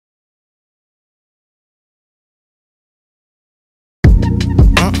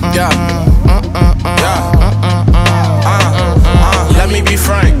Let me be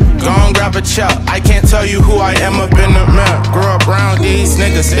frank, go on grab a chop. I can't tell you who I am up in the mirror. Grew up around these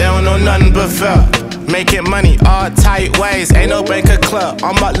niggas, they don't know nothing but fair. Making money all tight ways, ain't no banker club.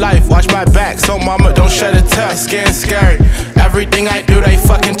 On my life, watch my back, so mama don't shed a tear. It's getting scary, everything I do they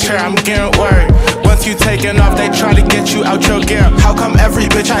fucking cheer. I'm getting worried, once you taking off they try to get you out your gear. How come every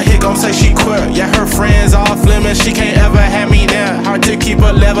bitch I hit gon' say she queer? Yeah, her friends all flimmin', she can't ever have me there. Hard to keep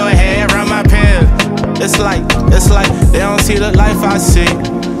a level head around my peers. It's like, they don't see the life I see.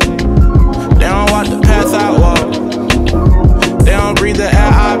 They don't walk the path I walk. They don't breathe the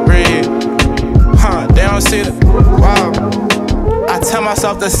air I breathe. They don't see the, wow. I tell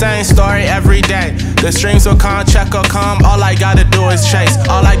myself the same story every day. The streams will come, check will come. All I gotta do is chase,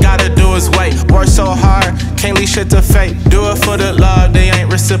 all I gotta do is wait. Work so hard, can't leave shit to fate. Do it for the love, they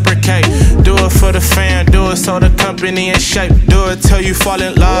ain't reciprocate. Do it for the fan, do it so the company in shape. Do it till you fall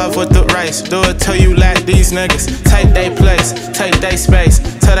in love with the race. Do it till you let these niggas take they place, take they space,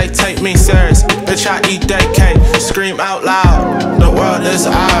 till they take me serious. Bitch, I eat that cake, scream out loud, the world is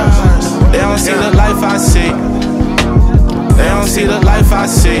ours. They don't see the life I see. They don't see the life I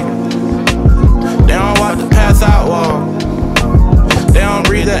see. They don't walk the path I walk. They don't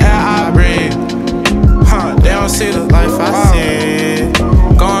breathe the air I breathe. They don't see the life I see.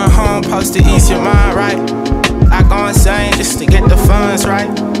 Going home, supposed to ease your mind, right? I go insane just to get the funds right.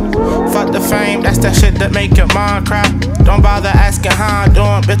 Fuck the fame, that's that shit that make your mind cry. Don't bother asking how I'm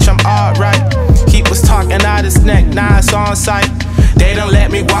doing, bitch, I'm alright. He was talking out his neck, now it's on sight. They don't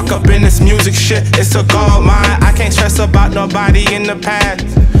let me walk up in this music shit, it's a gold mine. I can't stress about nobody in the past.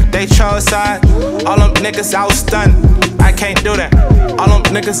 They chose side, all them niggas out stunned. I can't do that, all them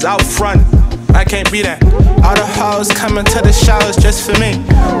niggas out front. I can't be that. All the hoes coming to the shows just for me.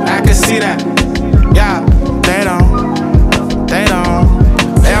 I can see that, yeah. They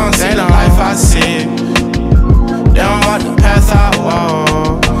don't see the life I see. They don't walk the path I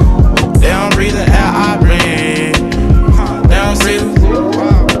walk. They don't breathe the air I breathe. They don't breathe,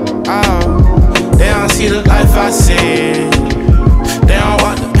 they don't see the life I see. They don't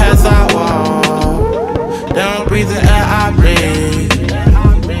walk the path I walk. They don't breathe the air I breathe.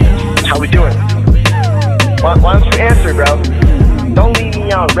 How we doing? Why don't you answer, bro? Don't leave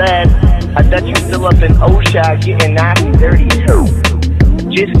me on red. I bet you still up in OSHA getting nasty dirty too.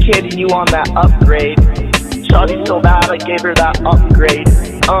 Just kidding, you on that upgrade. Shawty's so bad I gave her that upgrade.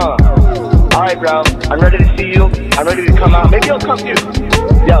 Alright bro, I'm ready to see you. I'm ready to come out. Maybe I'll come too.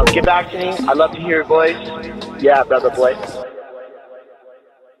 Yo, get back to me. I love to hear your voice. Yeah, brother boy.